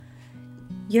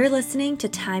You're listening to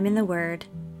Time in the Word.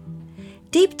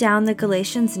 Deep down, the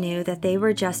Galatians knew that they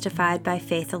were justified by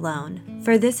faith alone,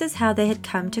 for this is how they had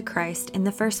come to Christ in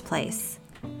the first place.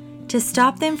 To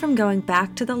stop them from going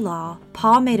back to the law,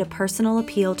 Paul made a personal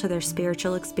appeal to their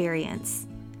spiritual experience.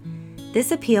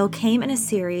 This appeal came in a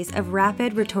series of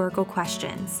rapid rhetorical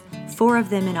questions, 4 of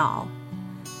them in all.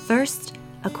 First,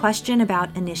 a question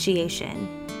about initiation,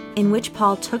 in which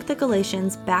Paul took the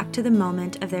Galatians back to the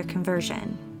moment of their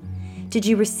conversion. Did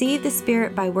you receive the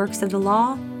Spirit by works of the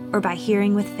law or by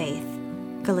hearing with faith?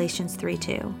 Galatians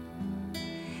 3:2.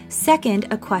 Second,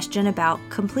 a question about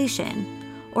completion,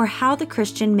 or how the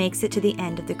Christian makes it to the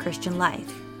end of the Christian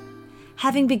life.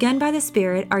 Having begun by the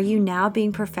Spirit, are you now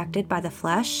being perfected by the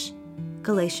flesh?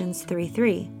 Galatians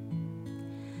 3:3.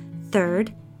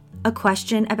 Third, a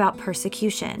question about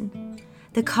persecution,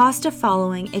 the cost of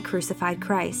following a crucified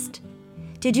Christ.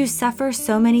 Did you suffer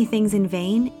so many things in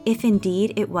vain, if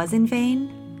indeed it was in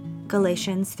vain?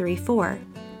 Galatians 3:4.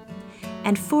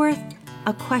 And fourth,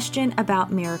 a question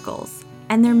about miracles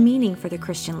and their meaning for the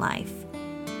Christian life.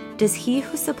 Does he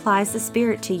who supplies the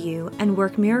Spirit to you and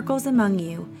work miracles among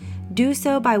you do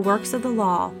so by works of the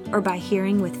law or by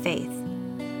hearing with faith?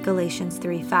 Galatians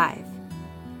 3:5.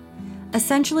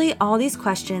 Essentially, all these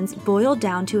questions boil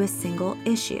down to a single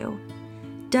issue.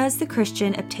 Does the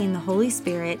Christian obtain the Holy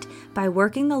Spirit by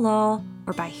working the law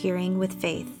or by hearing with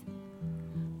faith?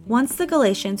 Once the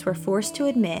Galatians were forced to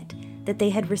admit that they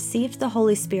had received the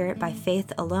Holy Spirit by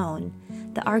faith alone,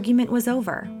 the argument was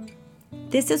over.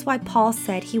 This is why Paul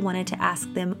said he wanted to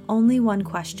ask them only one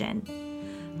question.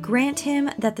 Grant him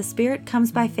that the Spirit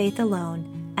comes by faith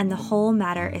alone, and the whole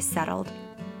matter is settled.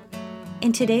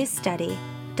 In today's study,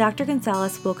 Dr.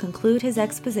 Gonzalez will conclude his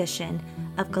exposition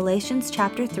of Galatians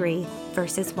chapter 3,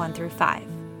 verses 1 through 5.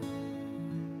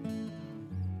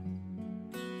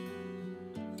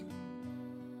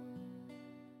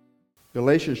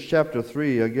 Galatians chapter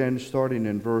 3, again starting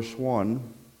in verse 1.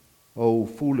 O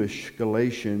foolish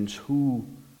Galatians, who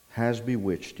has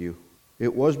bewitched you?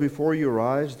 It was before your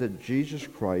eyes that Jesus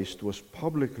Christ was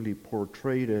publicly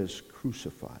portrayed as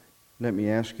crucified. Let me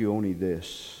ask you only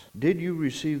this. Did you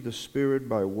receive the Spirit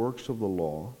by works of the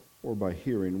law or by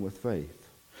hearing with faith?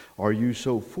 Are you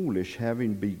so foolish,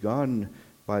 having begun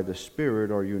by the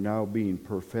Spirit, are you now being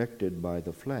perfected by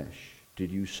the flesh?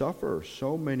 Did you suffer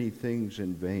so many things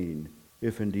in vain,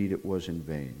 if indeed it was in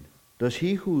vain? Does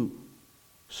he who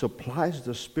supplies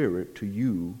the Spirit to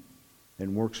you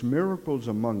and works miracles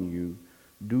among you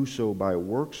do so by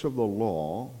works of the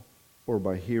law or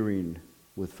by hearing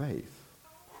with faith?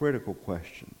 Critical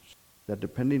questions that,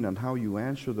 depending on how you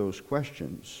answer those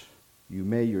questions, you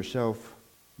may yourself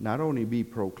not only be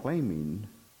proclaiming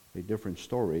a different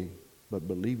story, but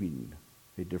believing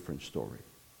a different story.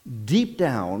 Deep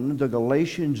down, the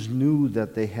Galatians knew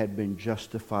that they had been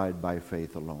justified by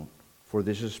faith alone, for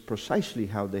this is precisely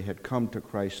how they had come to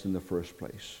Christ in the first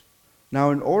place. Now,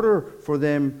 in order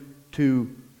to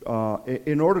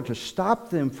stop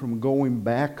them from going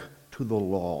back to the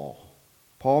law,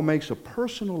 Paul makes a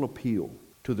personal appeal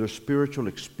to their spiritual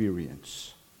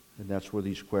experience, and that's where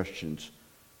these questions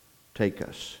take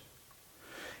us.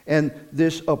 And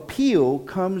this appeal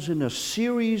comes in a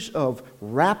series of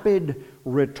rapid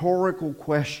rhetorical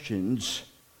questions,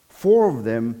 4 of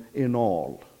them in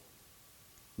all.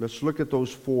 Let's look at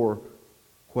those 4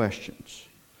 questions.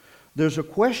 There's a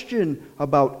question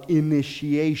about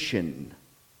initiation,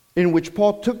 in which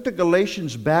Paul took the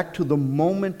Galatians back to the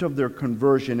moment of their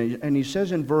conversion. And he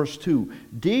says in verse 2,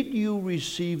 did you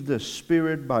receive the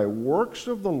Spirit by works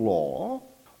of the law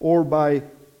or by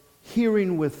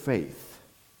hearing with faith?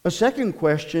 There's a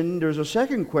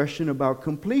second question about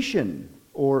completion,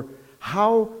 or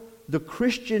how the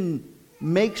Christian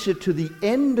makes it to the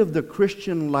end of the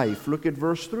Christian life. Look at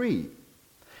verse 3.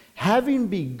 Having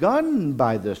begun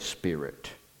by the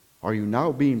Spirit, are you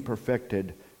now being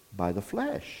perfected by the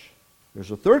flesh?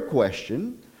 There's a third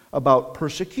question about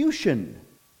persecution,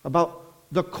 about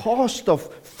the cost of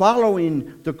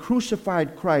following the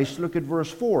crucified Christ. Look at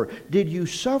verse 4. Did you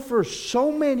suffer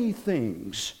so many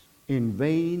things in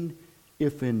vain,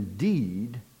 if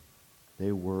indeed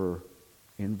they were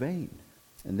in vain?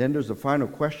 And then there's the final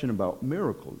question about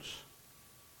miracles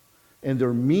and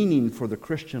their meaning for the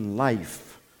Christian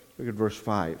life. Look at verse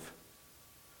 5.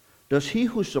 Does he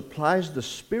who supplies the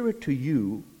Spirit to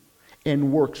you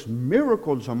and works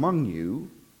miracles among you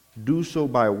do so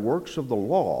by works of the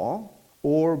law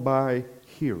or by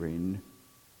hearing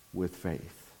with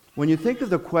faith? When you think of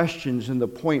the questions and the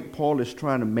point Paul is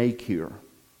trying to make here,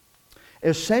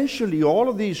 essentially all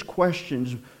of these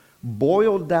questions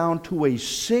boil down to a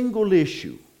single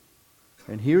issue.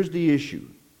 And here's the issue.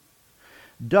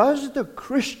 Does the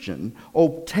Christian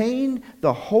obtain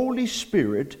the Holy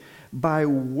Spirit by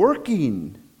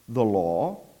working the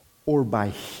law or by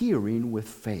hearing with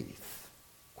faith?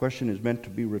 The question is meant to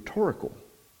be rhetorical,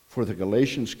 for the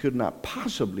Galatians could not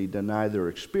possibly deny their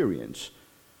experience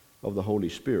of the Holy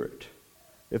Spirit.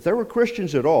 If they were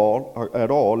Christians at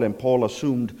all, and Paul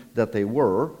assumed that they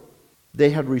were, they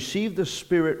had received the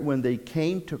Spirit when they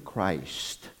came to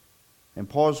Christ. And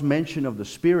Paul's mention of the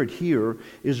Spirit here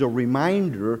is a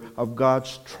reminder of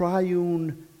God's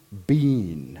triune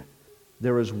being.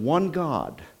 There is one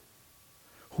God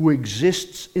who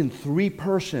exists in three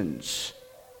persons: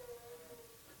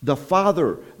 the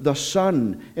Father, the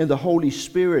Son, and the Holy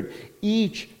Spirit.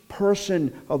 Each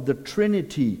person of the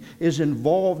Trinity is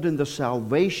involved in the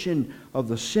salvation of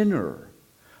the sinner.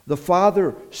 The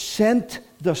Father sent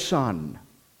the Son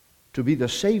to be the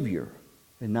Savior,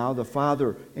 and now the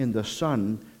Father and the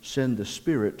Son send the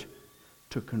Spirit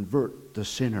to convert the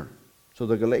sinner. So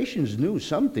the Galatians knew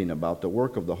something about the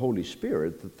work of the Holy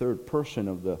Spirit, the third person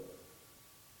of the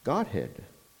Godhead,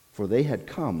 for they had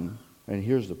come, and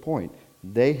here's the point,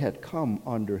 they had come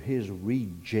under His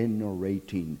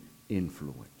regenerating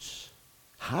influence.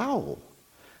 How?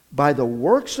 By the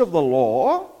works of the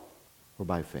law or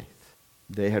by faith?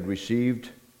 They had received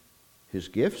His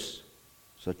gifts,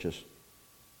 such as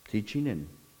teaching and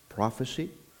prophecy.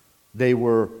 They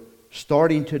were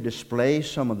starting to display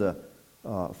some of the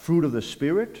fruit of the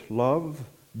Spirit: love,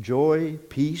 joy,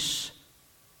 peace,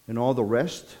 and all the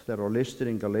rest that are listed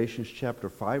in Galatians chapter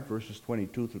 5, verses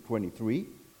 22 through 23.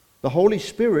 The Holy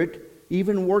Spirit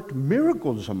even worked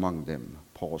miracles among them,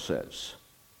 Paul says,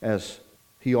 as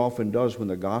He often does when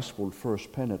the gospel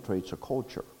first penetrates a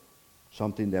culture,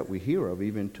 something that we hear of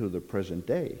even to the present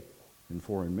day in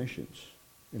foreign missions,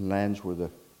 in lands where the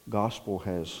gospel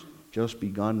has just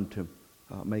begun to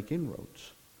make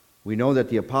inroads. We know that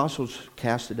the apostles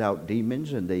casted out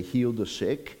demons and they healed the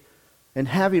sick. And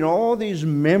having all these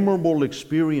memorable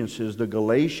experiences, the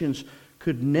Galatians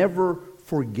could never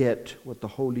forget what the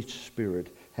Holy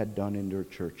Spirit had done in their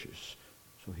churches.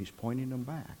 So he's pointing them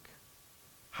back.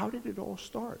 How did it all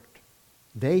start?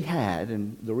 They had,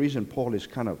 and the reason Paul is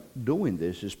kind of doing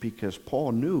this is because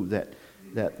Paul knew that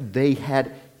they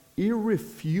had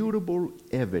irrefutable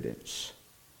evidence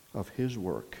of His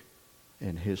work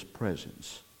and His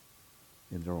presence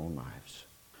in their own lives.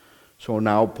 So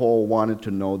now Paul wanted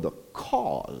to know the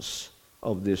cause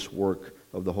of this work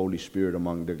of the Holy Spirit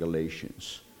among the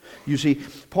Galatians. You see,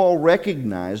 Paul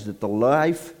recognized that the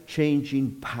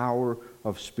life-changing power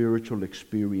of spiritual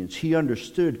experience. He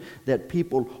understood that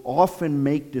people often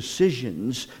make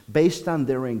decisions based on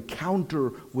their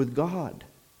encounter with God.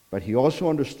 But he also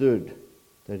understood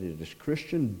that it is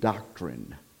Christian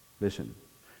doctrine. Listen,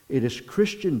 it is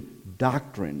Christian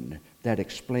doctrine that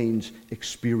explains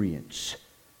experience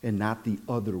and not the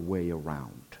other way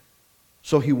around.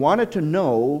 So he wanted to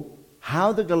know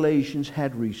how the Galatians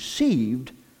had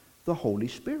received the Holy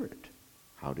Spirit.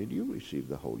 How did you receive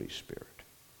the Holy Spirit?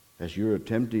 As you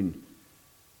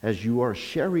are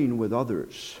sharing with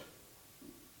others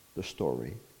the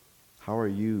story, how are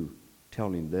you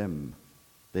telling them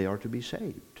they are to be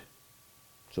saved?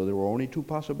 So there were only two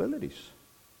possibilities.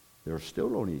 There are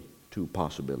still only two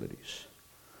possibilities.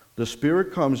 The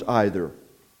Spirit comes either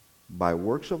by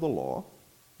works of the law,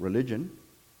 religion,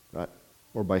 right,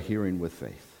 or by hearing with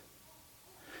faith.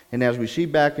 And as we see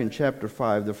back in chapter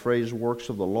 5, the phrase works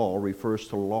of the law refers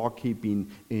to law keeping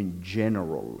in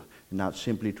general, not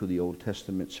simply to the Old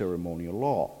Testament ceremonial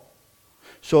law.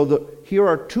 So here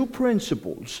are two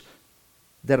principles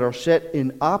that are set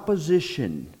in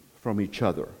opposition from each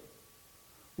other: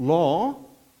 law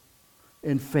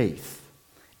and faith.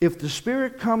 If the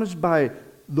Spirit comes by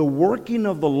the working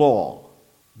of the law,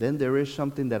 then there is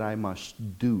something that I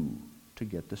must do to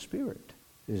get the Spirit.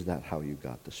 Is that how you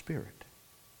got the Spirit?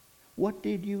 What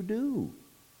did you do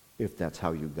if that's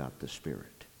how you got the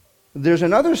Spirit? There's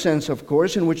another sense, of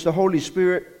course, in which the Holy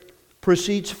Spirit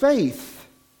precedes faith.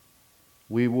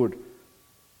 We would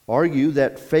argue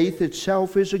that faith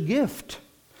itself is a gift.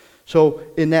 So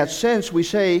in that sense, we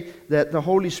say that the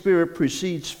Holy Spirit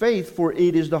precedes faith, for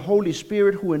it is the Holy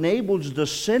Spirit who enables the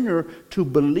sinner to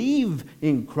believe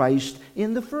in Christ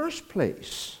in the first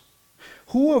place.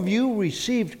 Who of you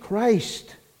received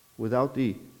Christ without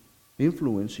the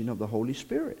influencing of the Holy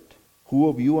Spirit? Who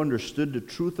of you understood the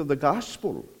truth of the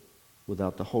gospel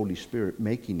without the Holy Spirit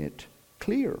making it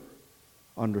clear,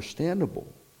 understandable,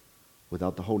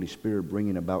 without the Holy Spirit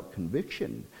bringing about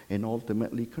conviction and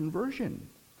ultimately conversion?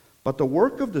 But the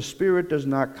work of the Spirit does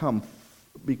not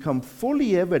become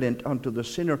fully evident until the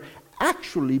sinner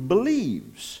actually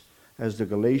believes, as the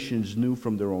Galatians knew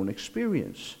from their own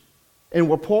experience. And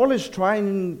what Paul is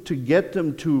trying to get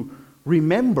them to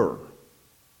remember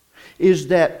is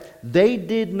that they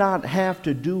did not have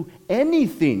to do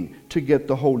anything to get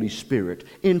the Holy Spirit.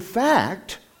 In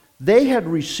fact, they had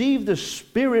received the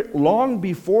Spirit long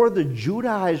before the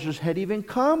Judaizers had even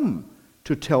come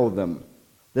to tell them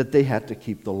that they had to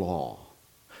keep the law.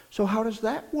 So how does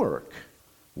that work?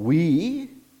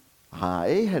 I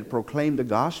had proclaimed the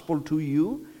gospel to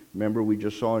you. Remember, we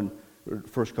just saw in the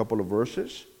first couple of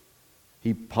verses.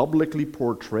 He publicly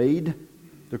portrayed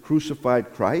the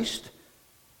crucified Christ.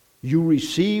 You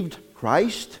received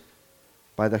Christ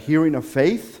by the hearing of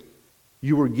faith.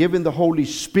 You were given the Holy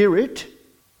Spirit.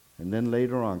 And then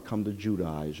later on come the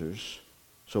Judaizers.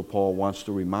 So Paul wants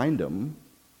to remind them,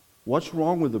 what's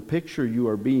wrong with the picture you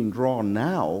are being drawn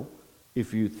now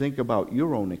if you think about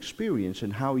your own experience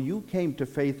and how you came to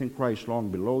faith in Christ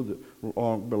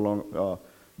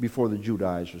before the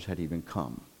Judaizers had even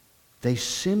come? They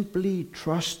simply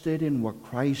trusted in what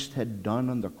Christ had done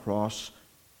on the cross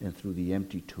and through the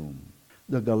empty tomb.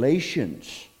 The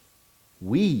Galatians,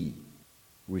 we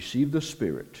received the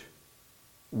Spirit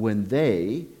when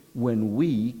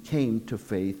we came to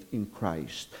faith in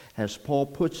Christ. As Paul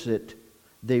puts it,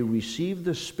 they received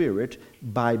the Spirit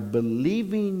by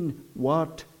believing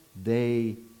what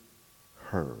they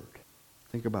heard.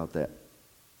 Think about that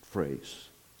phrase.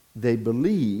 They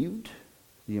believed,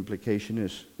 the implication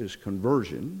is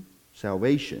conversion,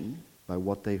 salvation, by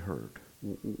what they heard.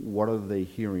 What are they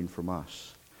hearing from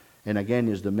us? And again,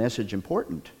 is the message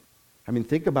important? I mean,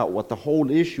 think about what the whole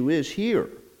issue is here.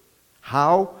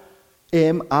 How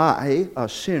am I, a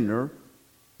sinner,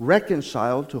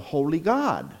 reconciled to holy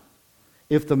God?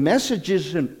 If the message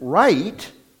isn't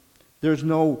right, there's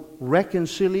no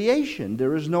reconciliation.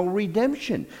 There is no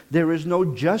redemption. There is no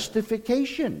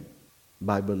justification.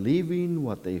 By believing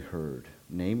what they heard,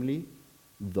 namely,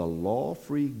 the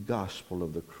law-free gospel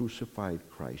of the crucified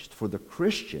Christ. For the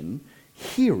Christian,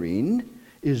 hearing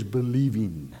is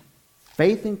believing.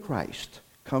 Faith in Christ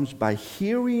comes by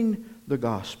hearing the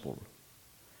gospel,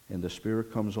 and the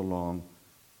Spirit comes along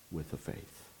with the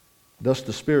faith. Thus,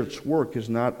 the Spirit's work is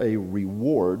not a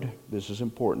reward. This is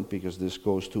important because this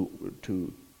goes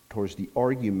towards the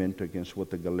argument against what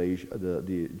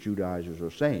the Judaizers are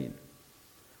saying.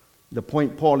 The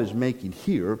point Paul is making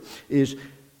here is,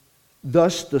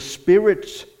 thus the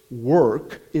Spirit's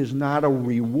work is not a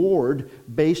reward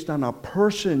based on a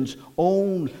person's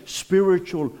own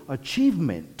spiritual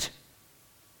achievement.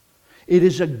 It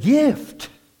is a gift.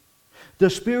 The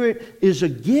Spirit is a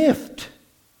gift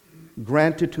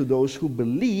granted to those who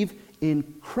believe in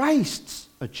Christ's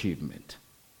achievement.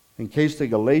 In case the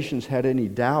Galatians had any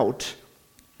doubt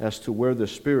as to where the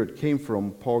Spirit came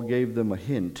from, Paul gave them a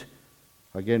hint.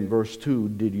 Again, verse 2,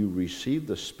 did you receive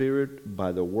the Spirit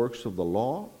by the works of the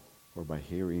law or by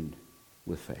hearing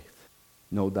with faith?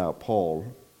 No doubt Paul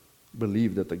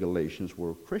believed that the Galatians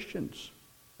were Christians,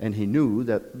 and he knew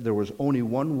that there was only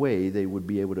one way they would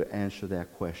be able to answer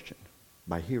that question,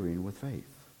 by hearing with faith.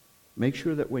 Make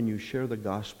sure that when you share the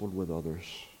gospel with others,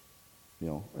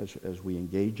 as we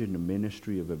engage in the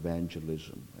ministry of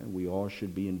evangelism, and we all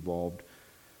should be involved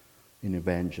in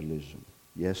evangelism.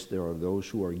 Yes, there are those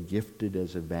who are gifted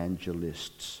as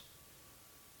evangelists,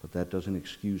 but that doesn't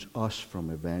excuse us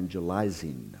from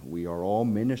evangelizing. We are all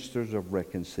ministers of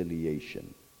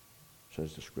reconciliation,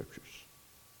 says the Scriptures.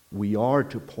 We are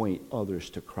to point others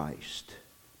to Christ.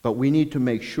 But we need to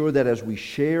make sure that as we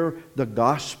share the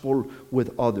gospel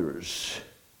with others,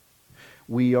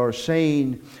 we are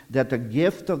saying that the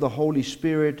gift of the Holy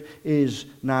Spirit is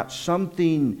not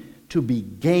something to be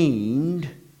gained,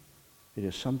 it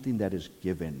is something that is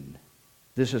given.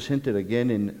 This is hinted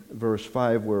again in verse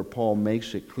 5, where Paul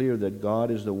makes it clear that God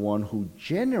is the one who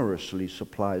generously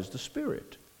supplies the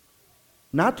Spirit.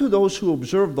 Not to those who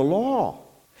observe the law,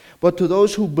 but to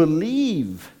those who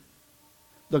believe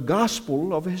the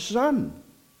gospel of His Son.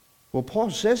 What Paul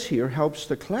says here helps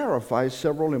to clarify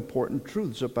several important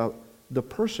truths about the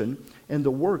person and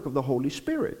the work of the Holy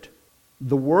Spirit.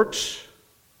 The works,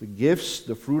 the gifts,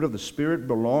 the fruit of the Spirit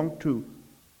belong to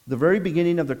the very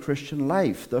beginning of the Christian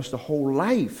life. Thus, the whole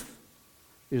life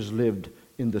is lived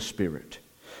in the Spirit.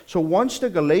 So once the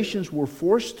Galatians were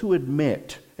forced to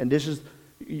admit, and this is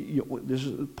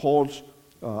Paul's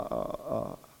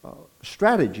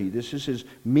strategy, this is his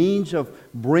means of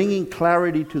bringing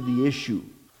clarity to the issue.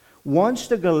 Once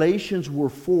the Galatians were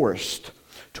forced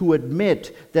to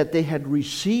admit that they had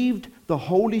received the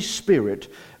Holy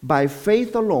Spirit by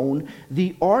faith alone,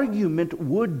 the argument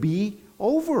would be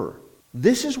over.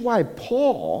 This is why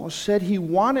Paul said he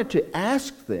wanted to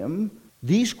ask them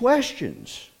these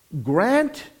questions.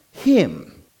 Grant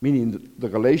him, meaning the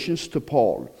Galatians to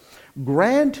Paul,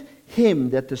 Grant him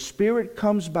that the Spirit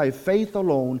comes by faith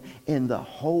alone, and the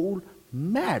whole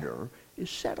matter is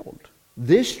settled.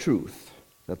 This truth,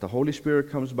 that the Holy Spirit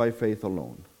comes by faith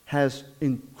alone, has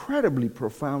incredibly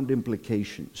profound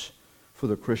implications for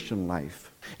the Christian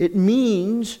life. It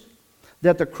means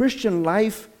that the Christian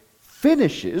life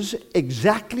finishes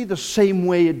exactly the same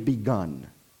way it begun.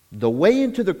 The way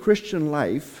into the Christian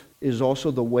life is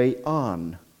also the way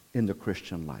on in the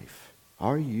Christian life.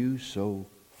 Are you so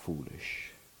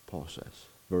foolish? Paul says.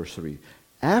 Verse 3.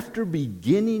 After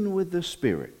beginning with the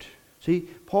Spirit. See,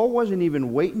 Paul wasn't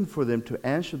even waiting for them to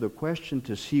answer the question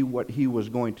to see what he was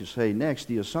going to say next.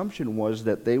 The assumption was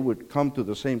that they would come to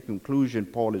the same conclusion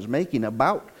Paul is making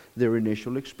about their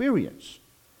initial experience.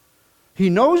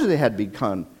 He knows they had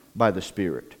begun by the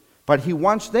Spirit, but he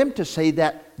wants them to say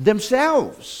that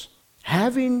themselves.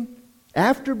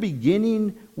 After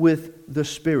beginning with the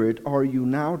Spirit, are you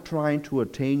now trying to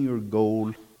attain your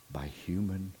goal by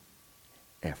human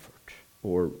effort,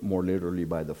 or more literally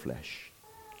by the flesh?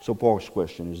 So Paul's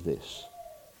question is this: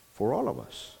 for all of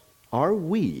us, are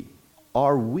we,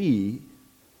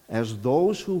 as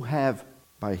those who have,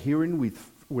 by hearing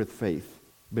with faith,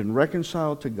 been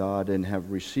reconciled to God and have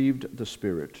received the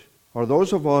Spirit, are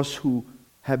those of us who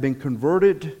have been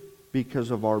converted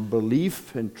because of our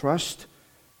belief and trust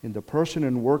in the person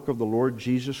and work of the Lord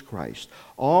Jesus Christ,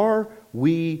 are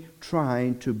we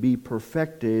trying to be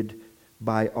perfected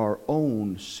by our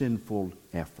own sinful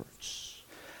efforts?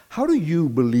 How do you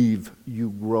believe you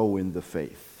grow in the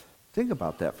faith? Think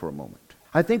about that for a moment.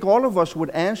 I think all of us would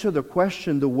answer the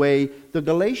question the way the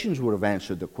Galatians would have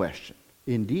answered the question.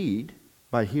 Indeed,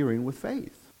 by hearing with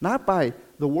faith. Not by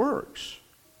the works,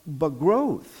 but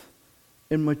growth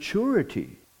and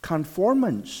maturity,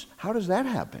 conformance. How does that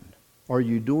happen? Are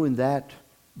you doing that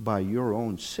by your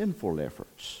own sinful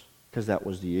efforts? Because that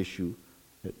was the issue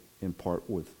in part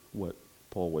with what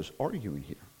Paul was arguing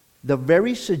here. The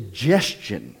very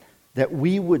suggestion that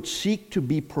we would seek to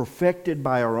be perfected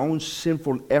by our own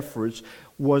sinful efforts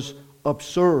was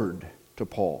absurd to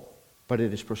Paul. But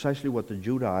it is precisely what the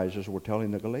Judaizers were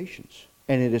telling the Galatians.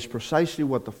 And it is precisely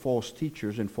what the false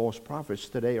teachers and false prophets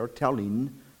today are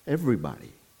telling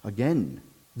everybody. Again,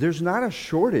 there's not a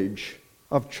shortage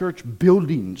of church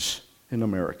buildings in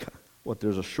America. What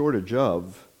there's a shortage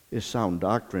of is sound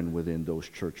doctrine within those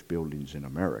church buildings in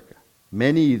America.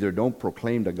 Many either don't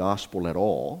proclaim the gospel at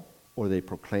all, or they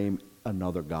proclaim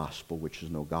another gospel, which is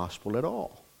no gospel at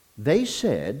all. They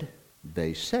say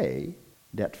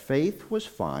that faith was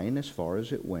fine as far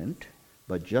as it went,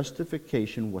 but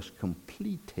justification was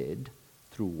completed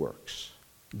through works.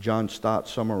 John Stott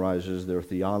summarizes their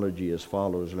theology as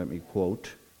follows. Let me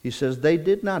quote. He says, they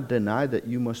did not deny that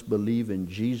you must believe in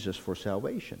Jesus for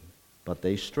salvation, but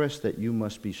they stressed that you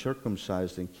must be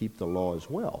circumcised and keep the law as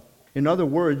well. In other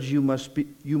words, you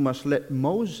must let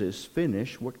Moses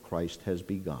finish what Christ has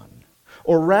begun.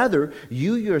 Or rather,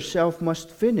 you yourself must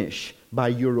finish by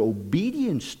your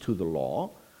obedience to the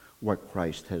law what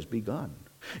Christ has begun.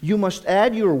 You must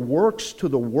add your works to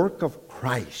the work of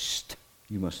Christ.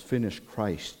 You must finish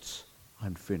Christ's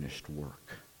unfinished work.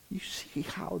 You see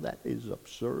how that is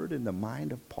absurd in the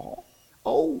mind of Paul?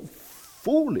 Oh,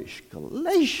 foolish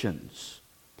Galatians!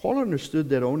 Paul understood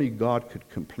that only God could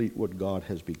complete what God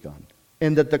has begun,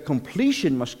 and that the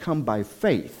completion must come by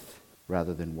faith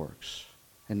rather than works.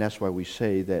 And that's why we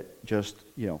say that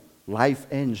life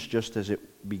ends just as it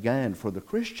began for the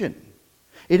Christian.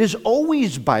 It is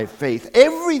always by faith.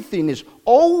 Everything is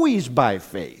always by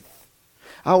faith.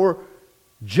 Our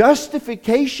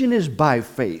justification is by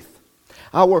faith.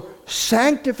 Our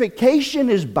sanctification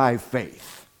is by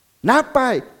faith, not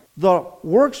by the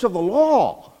works of the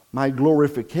law. My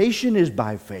glorification is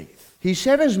by faith. He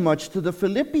said as much to the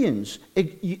Philippians,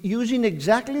 using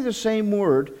exactly the same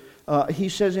word. He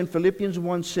says in Philippians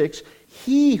 1:6,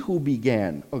 he who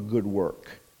began a good work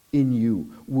in you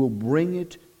will bring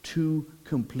it to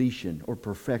completion or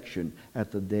perfection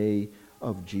at the day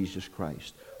of Jesus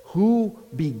Christ. Who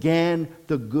began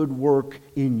the good work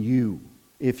in you?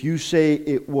 If you say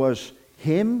it was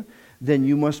him, then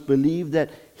you must believe that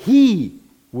he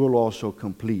will also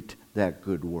complete that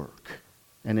good work.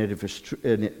 And if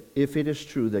it is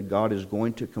true that God is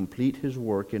going to complete his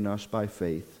work in us by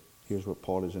faith, here's what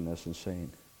Paul is in essence saying.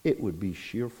 It would be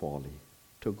sheer folly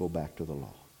to go back to the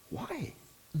law. Why?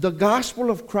 The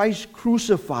gospel of Christ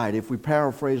crucified, if we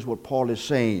paraphrase what Paul is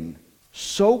saying,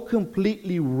 so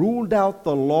completely ruled out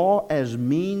the law as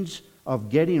means of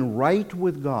getting right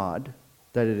with God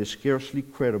that it is scarcely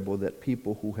credible that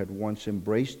people who had once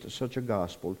embraced such a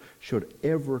gospel should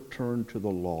ever turn to the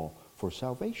law for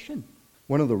salvation.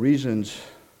 One of the reasons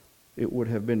it would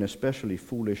have been especially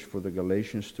foolish for the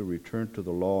Galatians to return to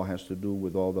the law has to do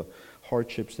with all the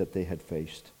hardships that they had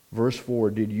faced. Verse 4,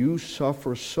 did you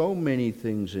suffer so many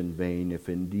things in vain, if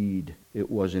indeed it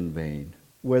was in vain?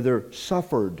 Whether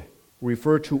suffered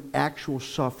referred to actual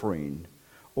suffering,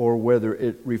 or whether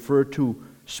it referred to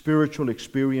spiritual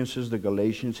experiences the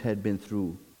Galatians had been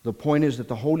through. The point is that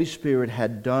the Holy Spirit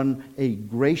had done a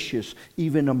gracious,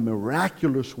 even a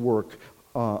miraculous work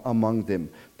among them.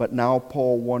 But now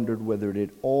Paul wondered whether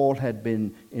it all had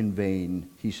been in vain.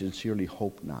 He sincerely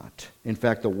hoped not. In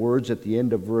fact, the words at the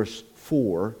end of verse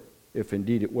 4, if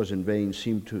indeed it was in vain,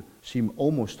 seem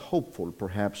almost hopeful.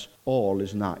 Perhaps all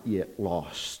is not yet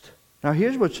lost. Now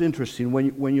here's what's interesting.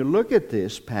 When you look at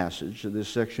this passage, this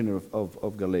section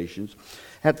of Galatians,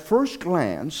 at first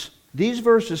glance, these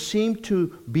verses seem to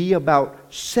be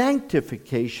about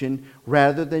sanctification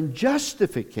rather than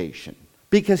justification.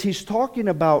 Because he's talking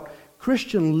about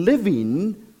Christian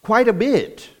living quite a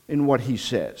bit in what he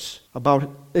says,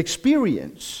 about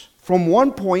experience from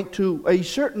one point to a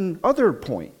certain other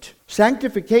point.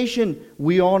 Sanctification,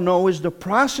 we all know, is the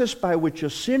process by which a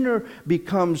sinner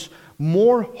becomes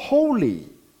more holy.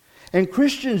 And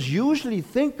Christians usually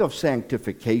think of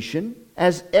sanctification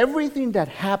as everything that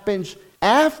happens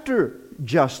after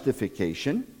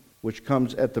justification, which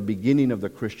comes at the beginning of the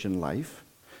Christian life.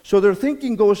 So their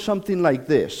thinking goes something like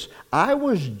this. I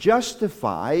was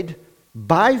justified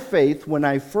by faith when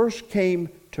I first came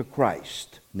to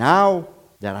Christ. Now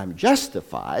that I'm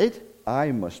justified,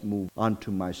 I must move on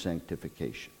to my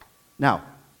sanctification. Now,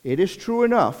 it is true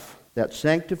enough that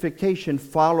sanctification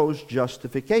follows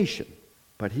justification.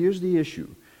 But here's the issue.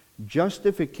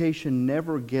 Justification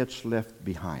never gets left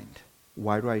behind.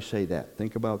 Why do I say that?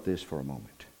 Think about this for a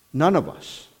moment. None of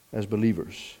us, as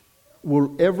believers,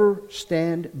 will ever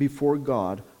stand before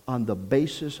God on the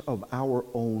basis of our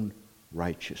own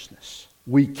righteousness.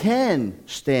 We can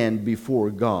stand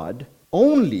before God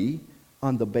only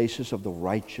on the basis of the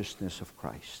righteousness of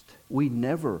Christ. We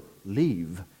never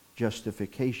leave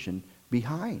justification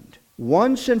behind.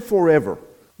 Once and forever,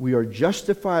 we are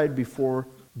justified before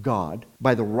God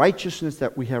by the righteousness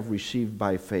that we have received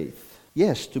by faith.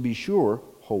 Yes, to be sure,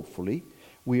 hopefully,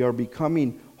 we are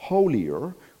becoming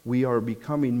holier. We are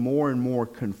becoming more and more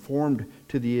conformed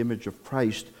to the image of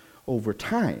Christ over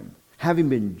time. Having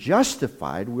been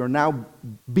justified, we are now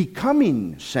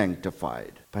becoming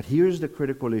sanctified. But here's the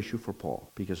critical issue for Paul.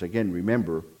 Because again,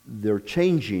 remember, they're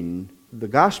changing the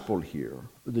gospel here,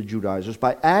 the Judaizers,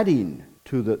 by adding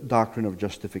to the doctrine of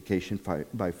justification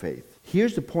by faith.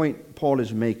 Here's the point Paul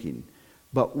is making.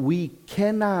 But we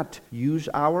cannot use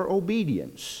our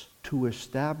obedience to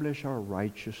establish our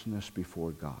righteousness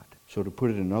before God. So to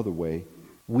put it another way,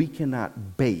 we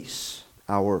cannot base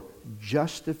our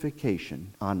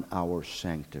justification on our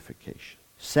sanctification.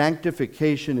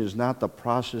 Sanctification is not the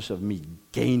process of me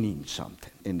gaining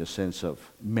something in the sense of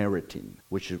meriting,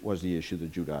 which was the issue the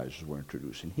Judaizers were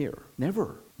introducing here.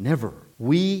 Never, never.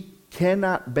 We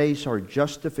cannot base our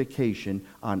justification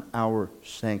on our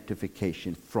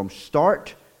sanctification from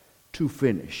start to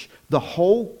finish. The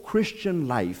whole Christian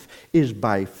life is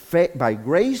by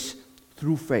grace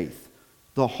through faith.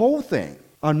 The whole thing.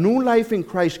 A new life in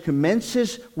Christ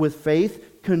commences with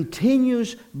faith,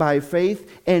 continues by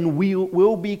faith, and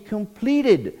will be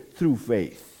completed through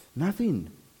faith. Nothing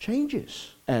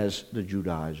changes, as the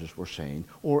Judaizers were saying,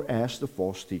 or as the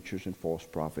false teachers and false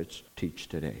prophets teach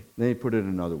today. Let me put it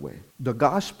another way. The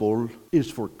gospel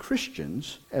is for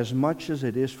Christians as much as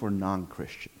it is for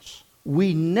non-Christians.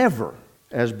 We never,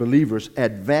 as believers,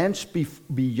 advance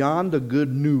beyond the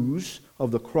good news of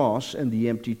the cross and the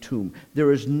empty tomb.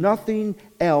 There is nothing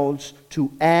else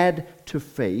to add to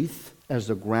faith as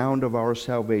the ground of our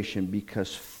salvation,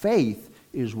 because faith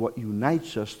is what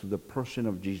unites us to the person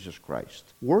of Jesus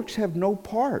Christ. Works have no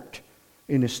part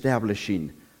in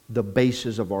establishing the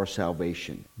basis of our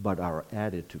salvation, but are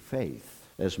added to faith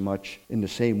as much in the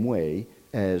same way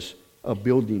as a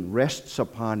building rests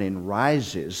upon and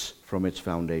rises from its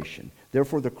foundation.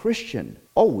 Therefore, the Christian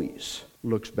always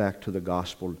looks back to the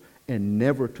gospel and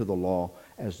never to the law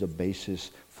as the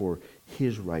basis for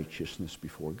his righteousness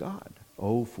before God.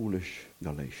 Oh, foolish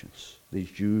Galatians. These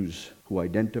Jews who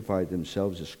identified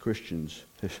themselves as Christians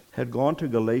had gone to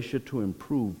Galatia to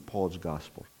improve Paul's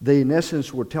gospel. They, in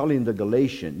essence, were telling the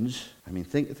Galatians,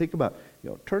 think about,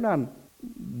 turn on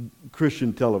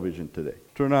Christian television today.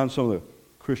 Turn on some of the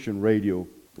Christian radio.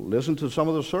 Listen to some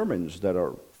of the sermons that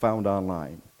are found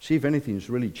online. See if anything's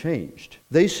really changed.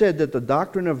 They said that the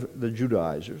doctrine of the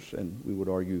Judaizers, and we would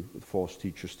argue with false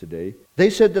teachers today,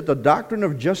 they said that the doctrine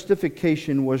of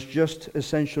justification was just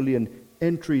essentially an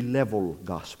entry-level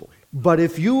gospel. But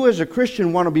if you as a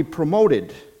Christian want to be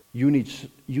promoted You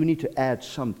need to add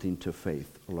something to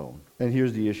faith alone. And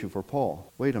here's the issue for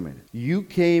Paul. Wait a minute. You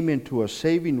came into a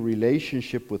saving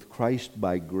relationship with Christ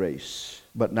by grace,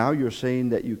 but now you're saying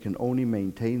that you can only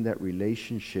maintain that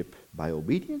relationship by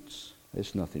obedience?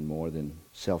 It's nothing more than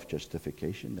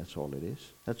self-justification. That's all it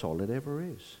is. That's all it ever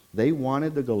is. They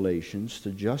wanted the Galatians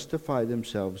to justify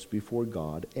themselves before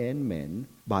God and men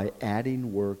by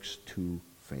adding works to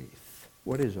faith.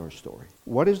 What is our story?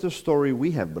 What is the story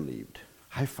we have believed?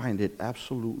 I find it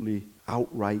absolutely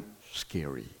outright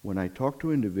scary when I talk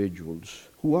to individuals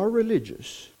who are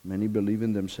religious, many believe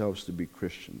in themselves to be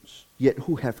Christians, yet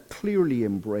who have clearly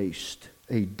embraced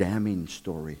a damning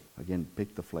story. Again,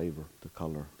 pick the flavor, the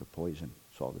color, the poison.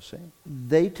 It's all the same.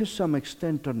 They, to some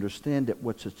extent, understand that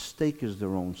what's at stake is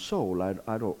their own soul.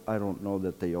 I don't know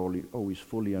that they always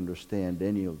fully understand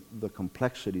any of the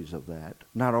complexities of that.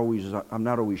 I'm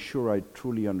not always sure I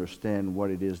truly understand what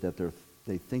it is that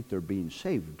they think they're being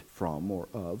saved from or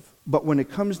of. But when it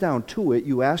comes down to it,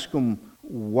 you ask them,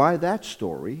 why that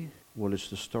story? Well, it's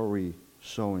the story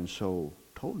so-and-so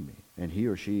told me. And he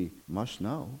or she must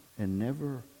know and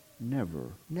never,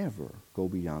 never, never go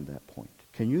beyond that point.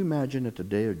 Can you imagine at the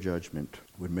day of judgment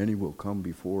when many will come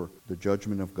before the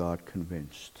judgment of God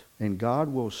convinced? And God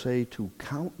will say to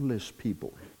countless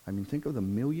people, I mean, think of the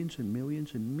millions and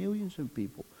millions and millions of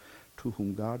people to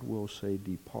whom God will say,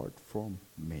 depart from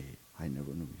me. I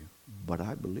never knew you. But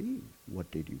I believe.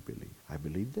 What did you believe? I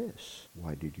believe this.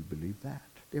 Why did you believe that?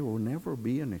 There will never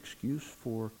be an excuse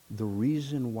for the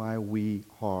reason why we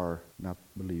are not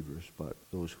believers, but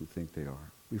those who think they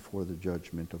are, before the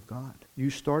judgment of God. You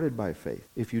started by faith.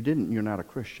 If you didn't, you're not a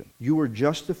Christian. You were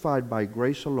justified by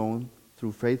grace alone,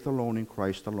 through faith alone, in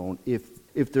Christ alone.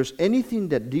 If there's anything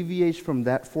that deviates from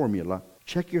that formula,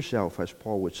 check yourself, as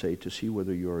Paul would say, to see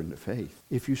whether you're in the faith.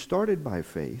 If you started by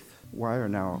faith, why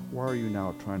are you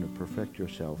now trying to perfect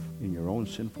yourself in your own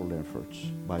sinful efforts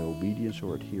by obedience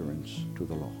or adherence to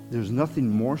the law? There's nothing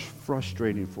more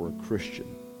frustrating for a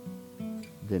Christian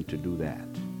than to do that,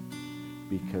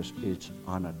 because it's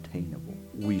unattainable.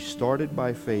 We started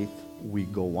by faith, we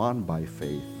go on by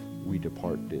faith, we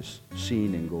depart this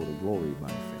scene and go to glory by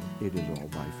faith. It is all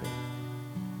by faith.